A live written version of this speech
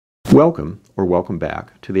Welcome, or welcome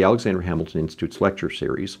back, to the Alexander Hamilton Institute's lecture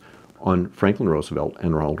series on Franklin Roosevelt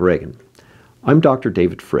and Ronald Reagan. I'm Dr.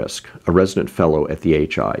 David Frisk, a resident fellow at the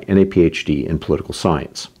AHI and a PhD in political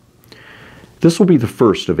science. This will be the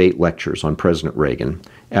first of 8 lectures on President Reagan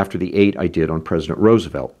after the 8 I did on President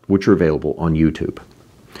Roosevelt, which are available on YouTube.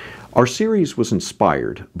 Our series was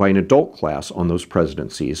inspired by an adult class on those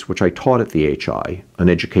presidencies, which I taught at the AHI, an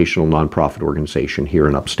educational nonprofit organization here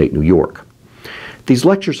in upstate New York. These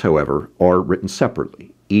lectures, however, are written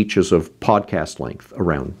separately. Each is of podcast length,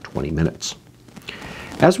 around 20 minutes.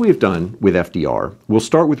 As we have done with FDR, we'll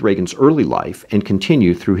start with Reagan's early life and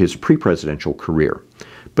continue through his pre-presidential career.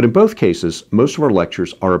 But in both cases, most of our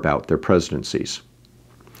lectures are about their presidencies.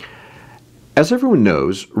 As everyone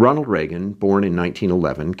knows, Ronald Reagan, born in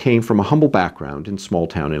 1911, came from a humble background in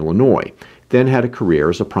small-town Illinois, then had a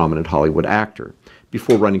career as a prominent Hollywood actor,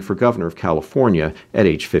 before running for governor of California at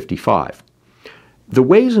age 55. The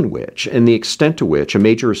ways in which and the extent to which a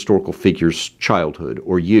major historical figure's childhood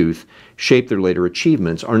or youth shape their later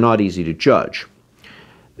achievements are not easy to judge.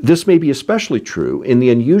 This may be especially true in the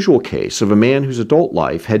unusual case of a man whose adult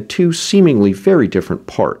life had 2 seemingly very different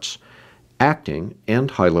parts: acting and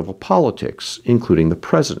high-level politics, including the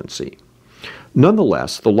presidency.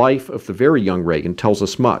 Nonetheless, the life of the very young Reagan tells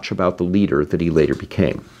us much about the leader that he later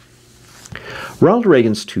became. Ronald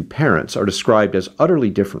Reagan's 2 parents are described as utterly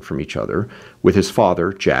different from each other, with his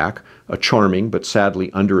father, Jack, a charming but sadly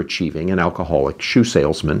underachieving and alcoholic shoe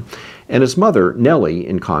salesman, and his mother, Nellie,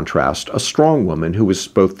 in contrast, a strong woman who was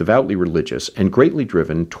both devoutly religious and greatly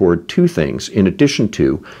driven toward 2 things in addition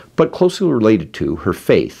to, but closely related to, her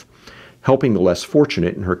faith: helping the less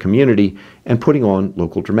fortunate in her community and putting on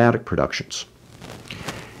local dramatic productions.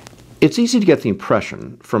 It's easy to get the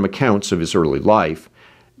impression, from accounts of his early life,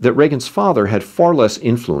 that Reagan's father had far less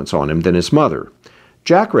influence on him than his mother.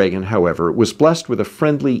 Jack Reagan, however, was blessed with a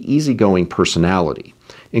friendly, easygoing personality,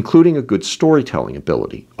 including a good storytelling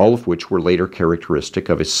ability, all of which were later characteristic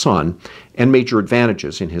of his son and major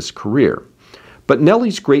advantages in his career. But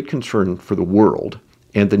Nellie's great concern for the world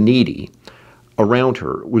and the needy around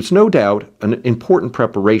her was no doubt an important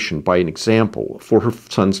preparation by an example for her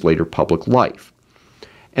son's later public life.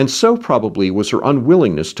 And so probably was her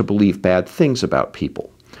unwillingness to believe bad things about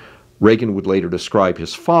people. Reagan would later describe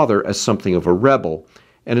his father as something of a rebel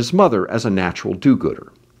and his mother as a natural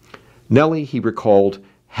do-gooder. Nellie, he recalled,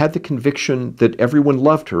 had the conviction that everyone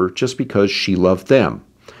loved her just because she loved them.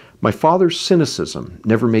 My father's cynicism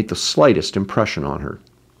never made the slightest impression on her.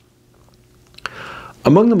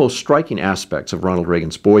 Among the most striking aspects of Ronald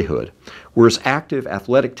Reagan's boyhood were his active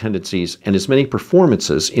athletic tendencies and his many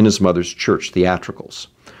performances in his mother's church theatricals.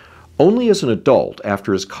 Only as an adult,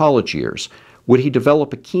 after his college years, would he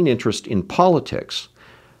develop a keen interest in politics,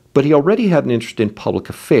 but he already had an interest in public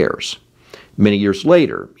affairs. Many years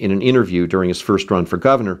later, in an interview during his first run for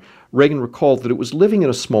governor, Reagan recalled that it was living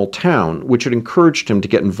in a small town which had encouraged him to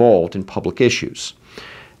get involved in public issues.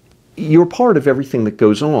 "You're part of everything that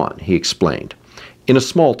goes on," he explained. "In a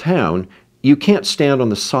small town, you can't stand on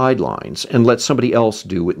the sidelines and let somebody else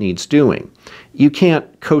do what needs doing. You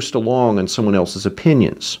can't coast along on someone else's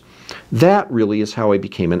opinions. That really is how I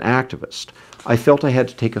became an activist. I felt I had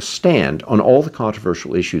to take a stand on all the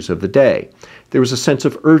controversial issues of the day. There was a sense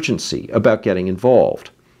of urgency about getting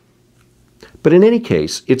involved." But in any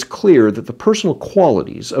case, it's clear that the personal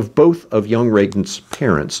qualities of both of young Reagan's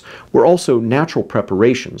parents were also natural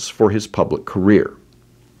preparations for his public career.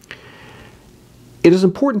 It is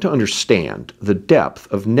important to understand the depth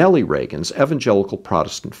of Nellie Reagan's evangelical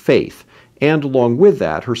Protestant faith, and along with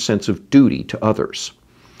that, her sense of duty to others.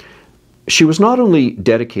 She was not only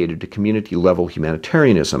dedicated to community-level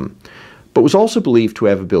humanitarianism, but was also believed to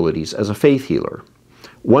have abilities as a faith healer.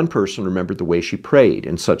 One person remembered the way she prayed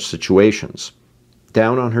in such situations: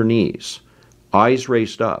 down on her knees, eyes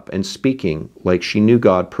raised up, and speaking like she knew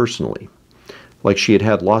God personally, like she had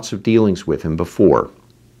had lots of dealings with him before.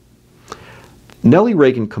 Nellie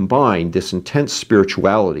Reagan combined this intense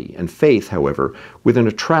spirituality and faith, however, with an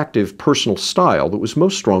attractive personal style that was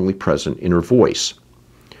most strongly present in her voice.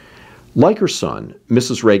 Like her son,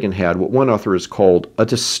 Mrs. Reagan had what one author has called a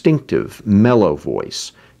distinctive, mellow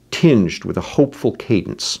voice, tinged with a hopeful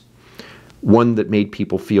cadence, one that made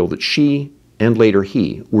people feel that she, and later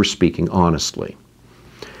he, were speaking honestly.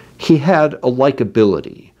 He had a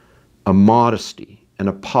likability, a modesty, and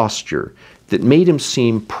a posture that made him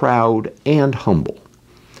seem proud and humble,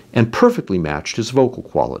 and perfectly matched his vocal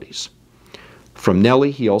qualities. From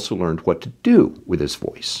Nellie, he also learned what to do with his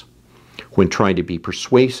voice. When trying to be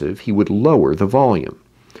persuasive, he would lower the volume,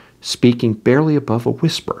 speaking barely above a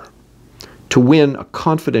whisper, to win a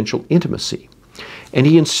confidential intimacy. and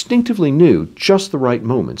he instinctively knew just the right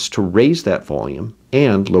moments to raise that volume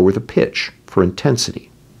and lower the pitch for intensity.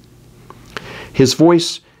 His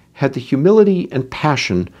voice had the humility and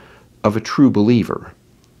passion of a true believer,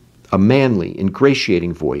 a manly,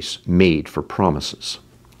 ingratiating voice made for promises.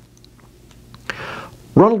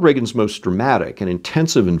 Ronald Reagan's most dramatic and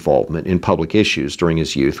intensive involvement in public issues during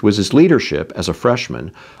his youth was his leadership as a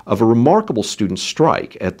freshman of a remarkable student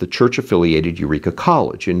strike at the church-affiliated Eureka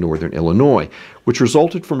College in northern Illinois, which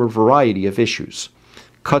resulted from a variety of issues: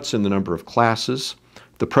 cuts in the number of classes,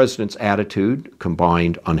 the president's attitude,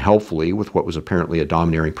 combined unhelpfully with what was apparently a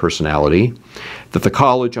domineering personality, that the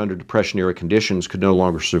college under Depression-era conditions could no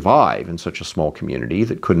longer survive in such a small community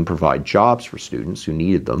that couldn't provide jobs for students who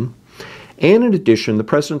needed them, and in addition, the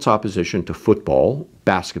president's opposition to football,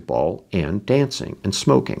 basketball, and dancing and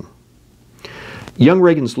smoking. Young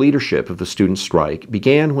Reagan's leadership of the student strike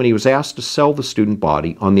began when he was asked to sell the student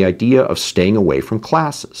body on the idea of staying away from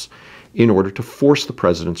classes in order to force the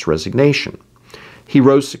president's resignation. He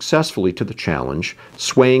rose successfully to the challenge,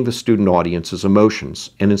 swaying the student audience's emotions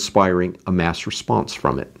and inspiring a mass response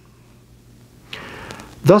from it.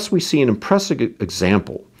 Thus, we see an impressive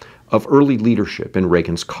example of early leadership in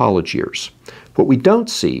Reagan's college years. What we don't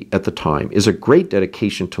see at the time is a great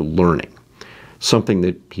dedication to learning, something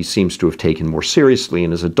that he seems to have taken more seriously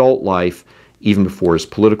in his adult life, even before his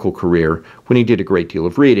political career, when he did a great deal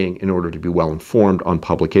of reading in order to be well informed on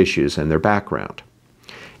public issues and their background.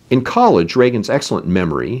 In college, Reagan's excellent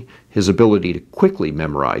memory, his ability to quickly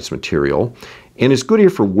memorize material, and his good ear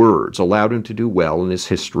for words allowed him to do well in his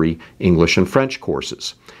history, English, and French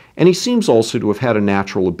courses. And he seems also to have had a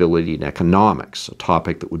natural ability in economics, a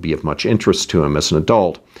topic that would be of much interest to him as an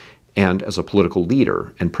adult and as a political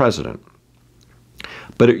leader and president.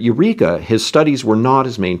 But at Eureka, his studies were not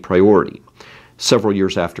his main priority. Several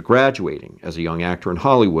years after graduating as a young actor in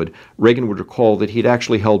Hollywood, Reagan would recall that he had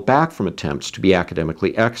actually held back from attempts to be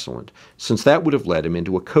academically excellent, since that would have led him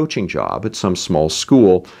into a coaching job at some small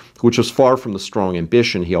school, which was far from the strong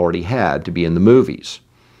ambition he already had to be in the movies.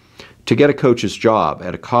 To get a coach's job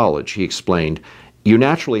at a college, he explained, you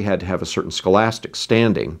naturally had to have a certain scholastic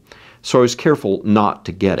standing, so I was careful not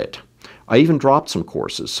to get it. I even dropped some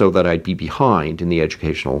courses so that I'd be behind in the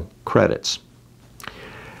educational credits.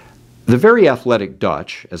 The very athletic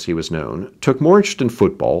Dutch, as he was known, took more interest in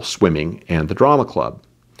football, swimming, and the drama club.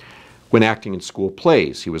 When acting in school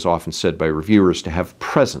plays, he was often said by reviewers to have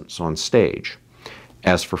presence on stage.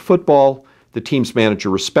 As for football, the team's manager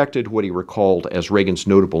respected what he recalled as Reagan's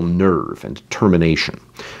notable nerve and determination.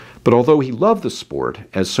 But although he loved the sport,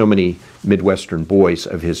 as so many Midwestern boys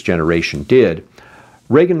of his generation did,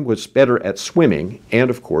 Reagan was better at swimming and,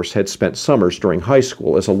 of course, had spent summers during high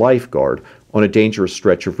school as a lifeguard on a dangerous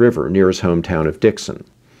stretch of river near his hometown of Dixon.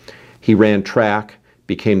 He ran track,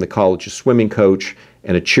 became the college's swimming coach,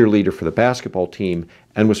 and a cheerleader for the basketball team,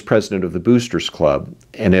 and was president of the Boosters Club,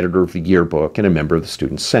 an editor of the yearbook, and a member of the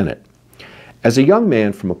Student Senate. As a young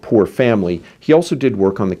man from a poor family, he also did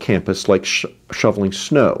work on the campus like shoveling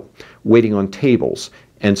snow, waiting on tables,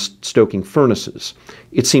 and stoking furnaces.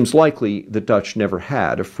 It seems likely that Dutch never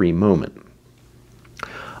had a free moment.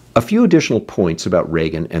 A few additional points about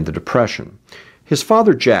Reagan and the Depression. His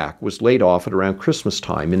father, Jack, was laid off at around Christmas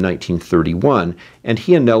time in 1931, and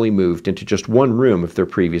he and Nellie moved into just one room of their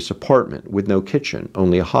previous apartment with no kitchen,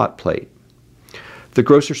 only a hot plate. The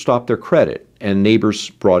grocer stopped their credit, and neighbors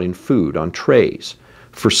brought in food on trays.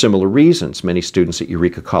 For similar reasons, many students at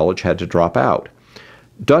Eureka College had to drop out.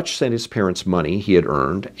 Dutch sent his parents money he had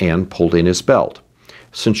earned and pulled in his belt.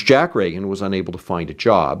 Since Jack Reagan was unable to find a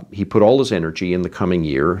job, he put all his energy in the coming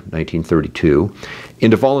year, 1932,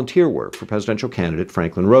 into volunteer work for presidential candidate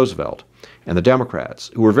Franklin Roosevelt and the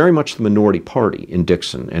Democrats, who were very much the minority party in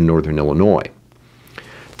Dixon and northern Illinois.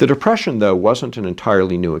 The Depression, though, wasn't an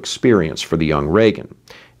entirely new experience for the young Reagan.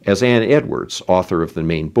 As Ann Edwards, author of the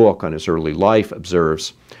main book on his early life,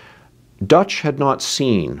 observes, Dutch had not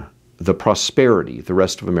seen the prosperity the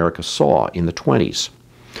rest of America saw in the 20s.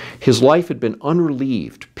 His life had been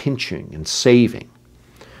unrelieved, pinching and saving,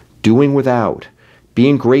 doing without,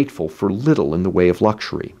 being grateful for little in the way of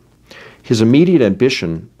luxury. His immediate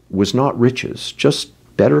ambition was not riches, just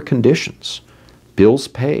better conditions, bills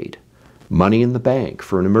paid, money in the bank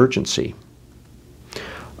for an emergency.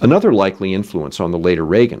 Another likely influence on the later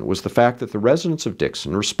Reagan was the fact that the residents of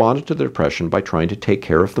Dixon responded to the Depression by trying to take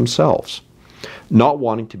care of themselves. Not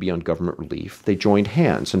wanting to be on government relief, they joined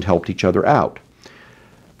hands and helped each other out.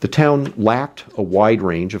 The town lacked a wide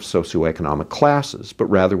range of socioeconomic classes, but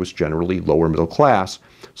rather was generally lower middle class,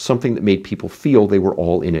 something that made people feel they were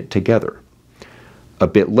all in it together. A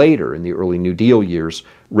bit later, in the early New Deal years,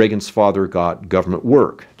 Reagan's father got government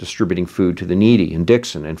work, distributing food to the needy in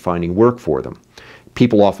Dixon and finding work for them.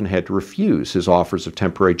 People often had to refuse his offers of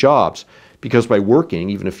temporary jobs because by working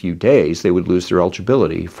even a few days, they would lose their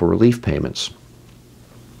eligibility for relief payments.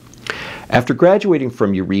 After graduating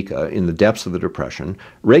from Eureka in the depths of the Depression,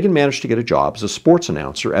 Reagan managed to get a job as a sports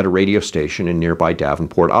announcer at a radio station in nearby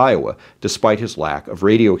Davenport, Iowa, despite his lack of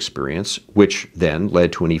radio experience, which then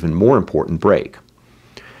led to an even more important break.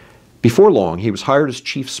 Before long, he was hired as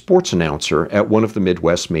chief sports announcer at one of the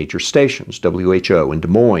Midwest major stations, WHO in Des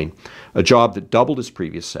Moines, a job that doubled his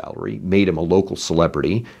previous salary, made him a local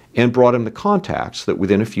celebrity, and brought him the contacts that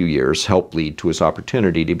within a few years helped lead to his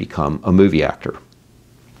opportunity to become a movie actor.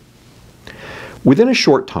 Within a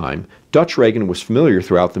short time, Dutch Reagan was familiar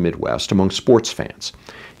throughout the Midwest among sports fans.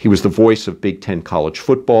 He was the voice of Big Ten college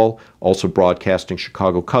football, also broadcasting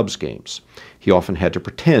Chicago Cubs games. He often had to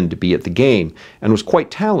pretend to be at the game and was quite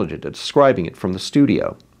talented at describing it from the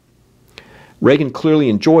studio. Reagan clearly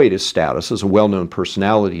enjoyed his status as a well-known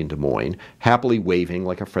personality in Des Moines, happily waving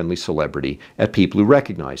like a friendly celebrity at people who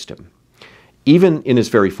recognized him. Even in his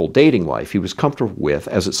very full dating life, he was comfortable with,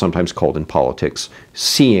 as it's sometimes called in politics,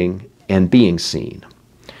 seeing and being seen.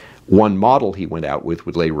 One model he went out with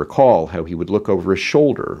would later recall how he would look over his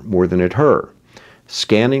shoulder more than at her,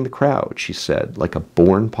 scanning the crowd, she said, like a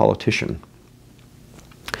born politician.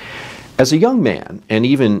 As a young man, and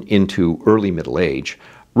even into early middle age,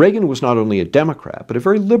 Reagan was not only a Democrat, but a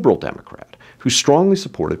very liberal Democrat who strongly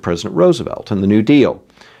supported President Roosevelt and the New Deal.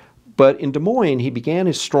 But in Des Moines, he began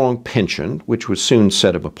his strong penchant, which was soon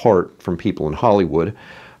set him apart from people in Hollywood,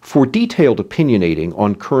 for detailed opinionating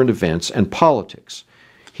on current events and politics.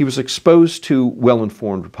 He was exposed to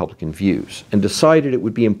well-informed Republican views and decided it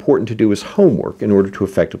would be important to do his homework in order to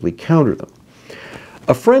effectively counter them.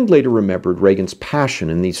 A friend later remembered Reagan's passion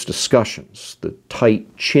in these discussions, the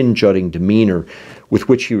tight, chin-jutting demeanor with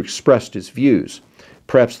which he expressed his views.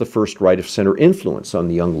 Perhaps the first right-of-center influence on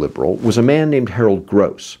the young liberal was a man named Harold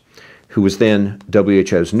Gross, who was then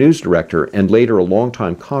WHO's news director and later a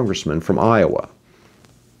longtime congressman from Iowa.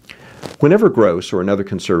 Whenever Gross, or another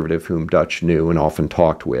conservative whom Dutch knew and often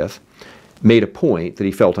talked with, made a point that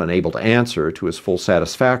he felt unable to answer to his full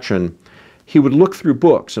satisfaction, he would look through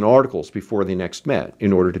books and articles before they next met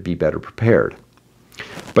in order to be better prepared.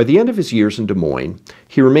 By the end of his years in Des Moines,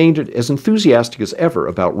 he remained as enthusiastic as ever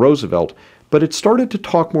about Roosevelt, but had started to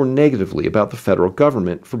talk more negatively about the federal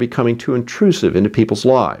government for becoming too intrusive into people's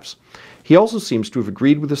lives. He also seems to have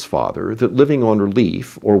agreed with his father that living on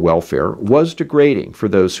relief or welfare was degrading for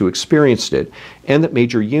those who experienced it, and that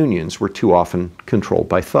major unions were too often controlled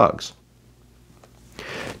by thugs.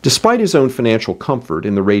 Despite his own financial comfort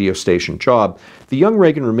in the radio station job, the young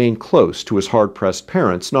Reagan remained close to his hard-pressed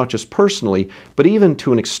parents, not just personally, but even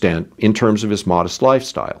to an extent in terms of his modest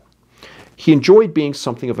lifestyle. He enjoyed being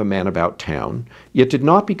something of a man about town, yet did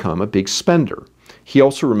not become a big spender. He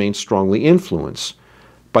also remained strongly influenced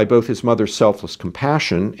by both his mother's selfless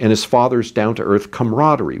compassion and his father's down-to-earth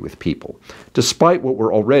camaraderie with people, despite what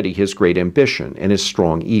were already his great ambition and his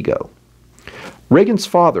strong ego. Reagan's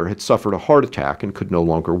father had suffered a heart attack and could no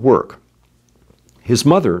longer work. His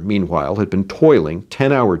mother, meanwhile, had been toiling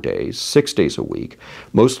 10-hour days, 6 days a week,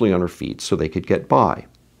 mostly on her feet so they could get by.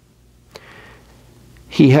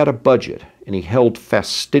 He had a budget, and he held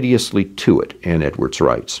fastidiously to it, Ann Edwards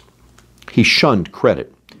writes. He shunned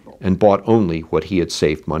credit and bought only what he had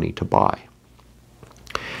saved money to buy.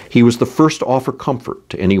 He was the first to offer comfort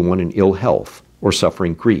to anyone in ill health or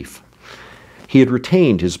suffering grief. He had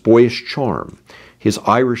retained his boyish charm, his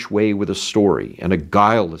Irish way with a story, and a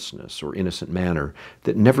guilelessness or innocent manner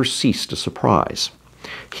that never ceased to surprise.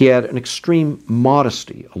 He had an extreme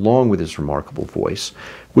modesty along with his remarkable voice,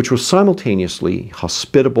 which was simultaneously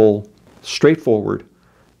hospitable, straightforward,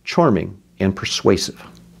 charming, and persuasive.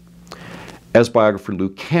 As biographer Lou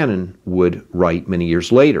Cannon would write many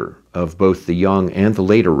years later of both the young and the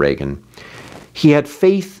later Reagan, he had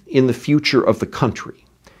faith in the future of the country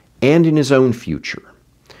and in his own future,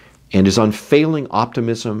 and his unfailing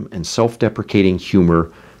optimism and self-deprecating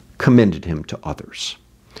humor commended him to others.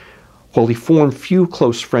 While he formed few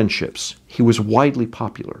close friendships, he was widely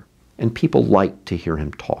popular, and people liked to hear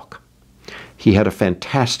him talk. He had a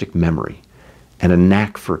fantastic memory and a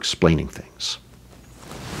knack for explaining things.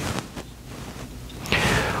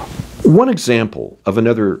 One example of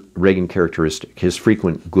another Reagan characteristic, his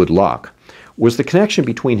frequent good luck, was the connection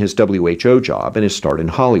between his WHO job and his start in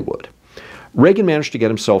Hollywood. Reagan managed to get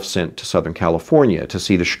himself sent to Southern California to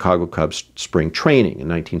see the Chicago Cubs spring training in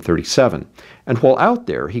 1937, and while out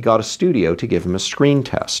there he got a studio to give him a screen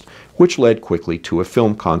test, which led quickly to a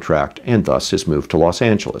film contract and thus his move to Los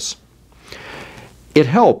Angeles. It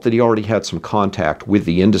helped that he already had some contact with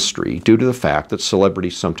the industry due to the fact that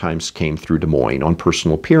celebrities sometimes came through Des Moines on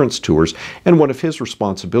personal appearance tours, and one of his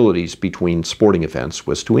responsibilities between sporting events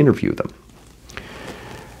was to interview them.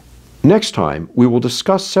 Next time, we will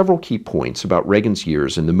discuss several key points about Reagan's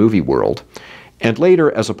years in the movie world, and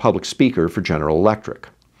later as a public speaker for General Electric.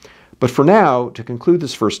 But for now, to conclude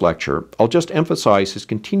this first lecture, I'll just emphasize his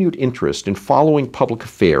continued interest in following public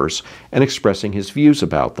affairs and expressing his views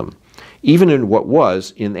about them, even in what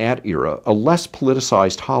was, in that era, a less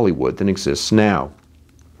politicized Hollywood than exists now.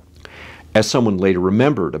 As someone later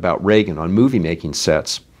remembered about Reagan on movie-making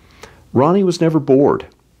sets, Ronnie was never bored,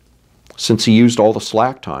 since he used all the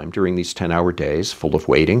slack time during these 10-hour days, full of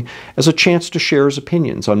waiting, as a chance to share his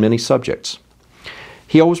opinions on many subjects.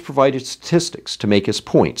 He always provided statistics to make his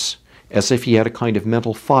points, as if he had a kind of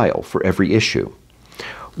mental file for every issue.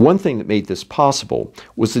 One thing that made this possible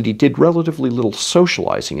was that he did relatively little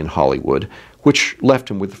socializing in Hollywood, which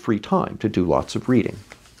left him with the free time to do lots of reading.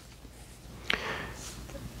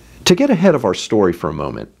 To get ahead of our story for a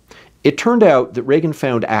moment, it turned out that Reagan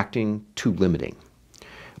found acting too limiting.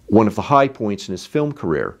 One of the high points in his film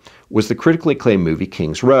career was the critically acclaimed movie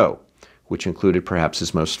King's Row, which included perhaps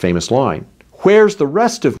his most famous line, "Where's the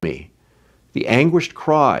rest of me?" The anguished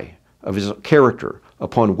cry of his character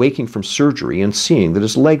upon waking from surgery and seeing that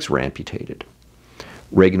his legs were amputated.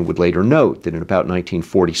 Reagan would later note that in about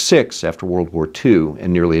 1946, after World War II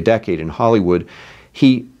and nearly a decade in Hollywood,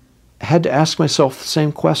 he had to ask myself the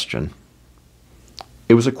same question.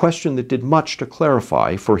 It was a question that did much to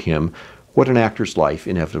clarify for him what an actor's life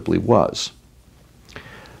inevitably was.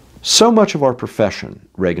 So much of our profession,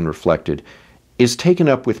 Reagan reflected, is taken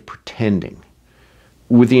up with pretending,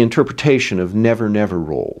 with the interpretation of never-never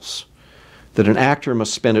roles, that an actor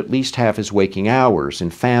must spend at least half his waking hours in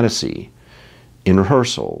fantasy, in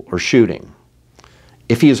rehearsal, or shooting.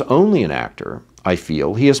 If he is only an actor, I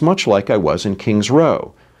feel he is much like I was in King's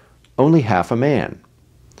Row, only half a man,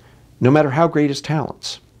 no matter how great his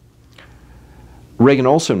talents. Reagan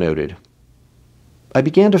also noted, "I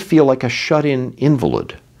began to feel like a shut-in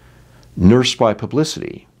invalid, nursed by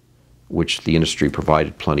publicity, which the industry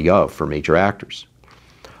provided plenty of for major actors.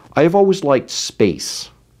 I have always liked space,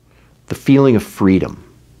 the feeling of freedom,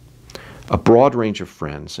 a broad range of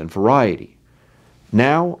friends, and variety.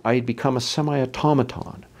 Now I had become a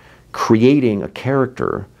semi-automaton, creating a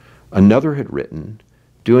character another had written,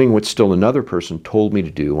 doing what still another person told me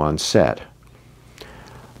to do on set.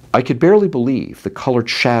 I could barely believe the colored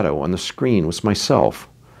shadow on the screen was myself.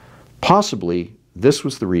 Possibly this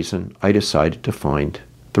was the reason I decided to find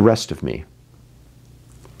the rest of me."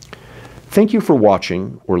 Thank you for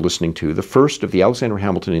watching or listening to the first of the Alexander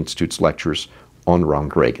Hamilton Institute's lectures on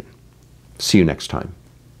Ronald Reagan. See you next time.